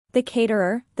The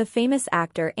Caterer, the famous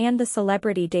actor and the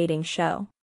celebrity dating show.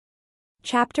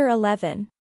 Chapter 11.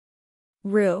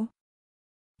 Rue.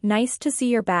 Nice to see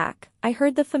you're back, I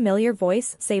heard the familiar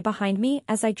voice say behind me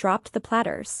as I dropped the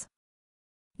platters.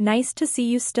 Nice to see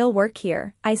you still work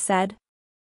here, I said.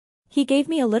 He gave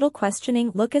me a little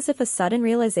questioning look as if a sudden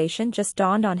realization just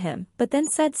dawned on him, but then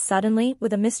said suddenly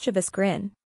with a mischievous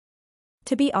grin.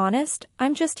 To be honest,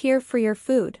 I'm just here for your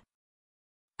food.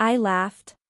 I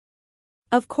laughed.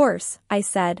 Of course, I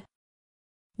said.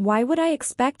 Why would I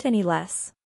expect any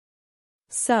less?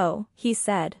 So, he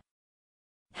said.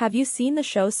 Have you seen the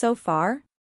show so far?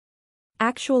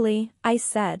 Actually, I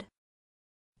said.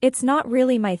 It's not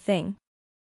really my thing.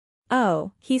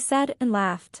 Oh, he said and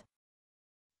laughed.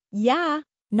 Yeah,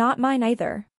 not mine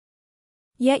either.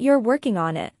 Yet you're working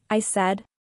on it, I said.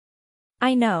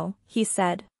 I know, he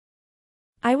said.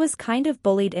 I was kind of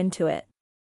bullied into it.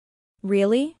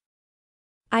 Really?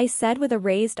 I said with a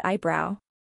raised eyebrow.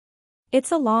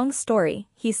 It's a long story,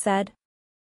 he said.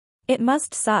 It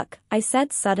must suck, I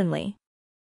said suddenly.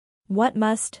 What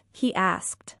must, he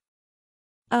asked.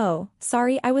 Oh,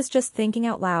 sorry, I was just thinking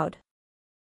out loud.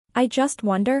 I just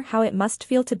wonder how it must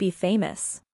feel to be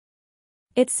famous.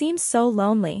 It seems so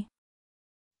lonely.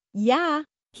 Yeah,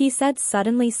 he said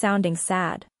suddenly sounding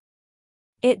sad.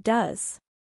 It does.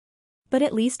 But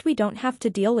at least we don't have to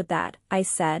deal with that, I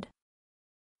said.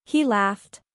 He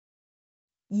laughed.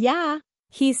 Yeah,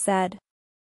 he said.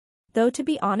 Though to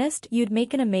be honest, you'd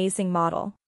make an amazing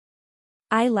model.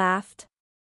 I laughed.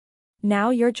 Now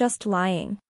you're just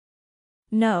lying.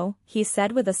 No, he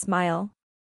said with a smile.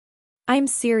 I'm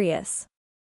serious.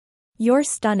 You're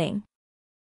stunning.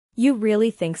 You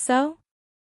really think so?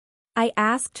 I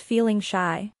asked, feeling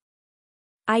shy.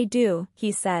 I do,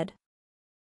 he said.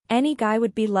 Any guy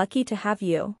would be lucky to have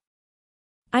you.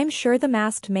 I'm sure the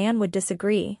masked man would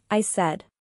disagree, I said.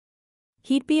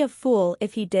 He'd be a fool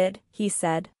if he did, he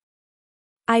said.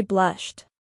 I blushed.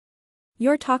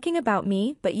 You're talking about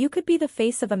me, but you could be the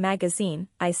face of a magazine,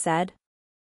 I said.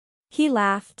 He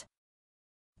laughed.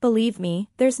 Believe me,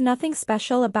 there's nothing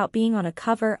special about being on a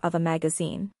cover of a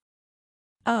magazine.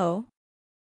 Oh?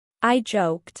 I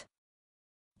joked.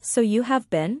 So you have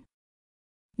been?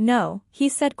 No, he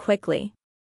said quickly.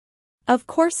 Of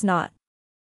course not.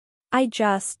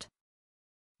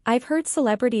 I've heard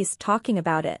celebrities talking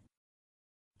about it.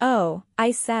 Oh,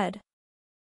 I said.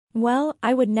 Well,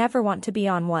 I would never want to be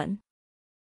on one.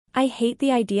 I hate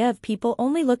the idea of people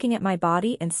only looking at my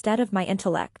body instead of my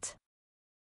intellect.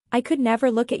 I could never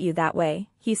look at you that way,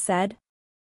 he said.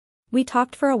 We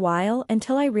talked for a while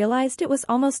until I realized it was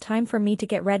almost time for me to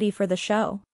get ready for the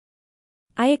show.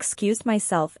 I excused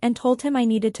myself and told him I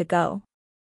needed to go.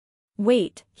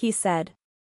 Wait, he said.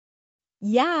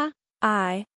 Yeah,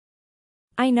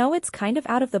 I know it's kind of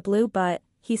out of the blue but,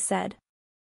 he said.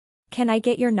 Can I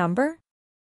get your number?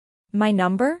 My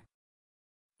number?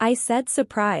 I said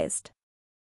surprised.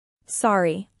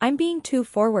 Sorry, I'm being too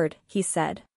forward, he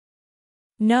said.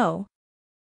 No.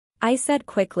 I said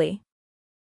quickly.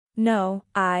 No,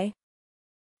 I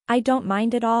don't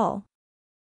mind at all.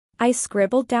 I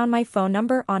scribbled down my phone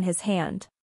number on his hand.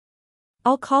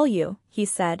 I'll call you, he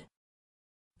said.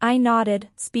 I nodded,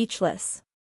 speechless.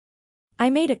 I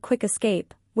made a quick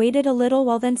escape, waited a little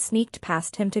while then sneaked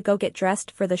past him to go get dressed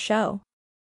for the show.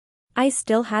 I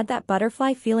still had that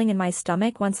butterfly feeling in my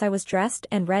stomach once I was dressed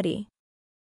and ready.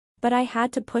 But I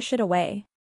had to push it away.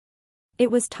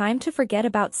 It was time to forget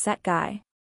about set guy.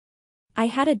 I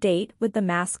had a date with the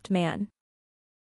masked man.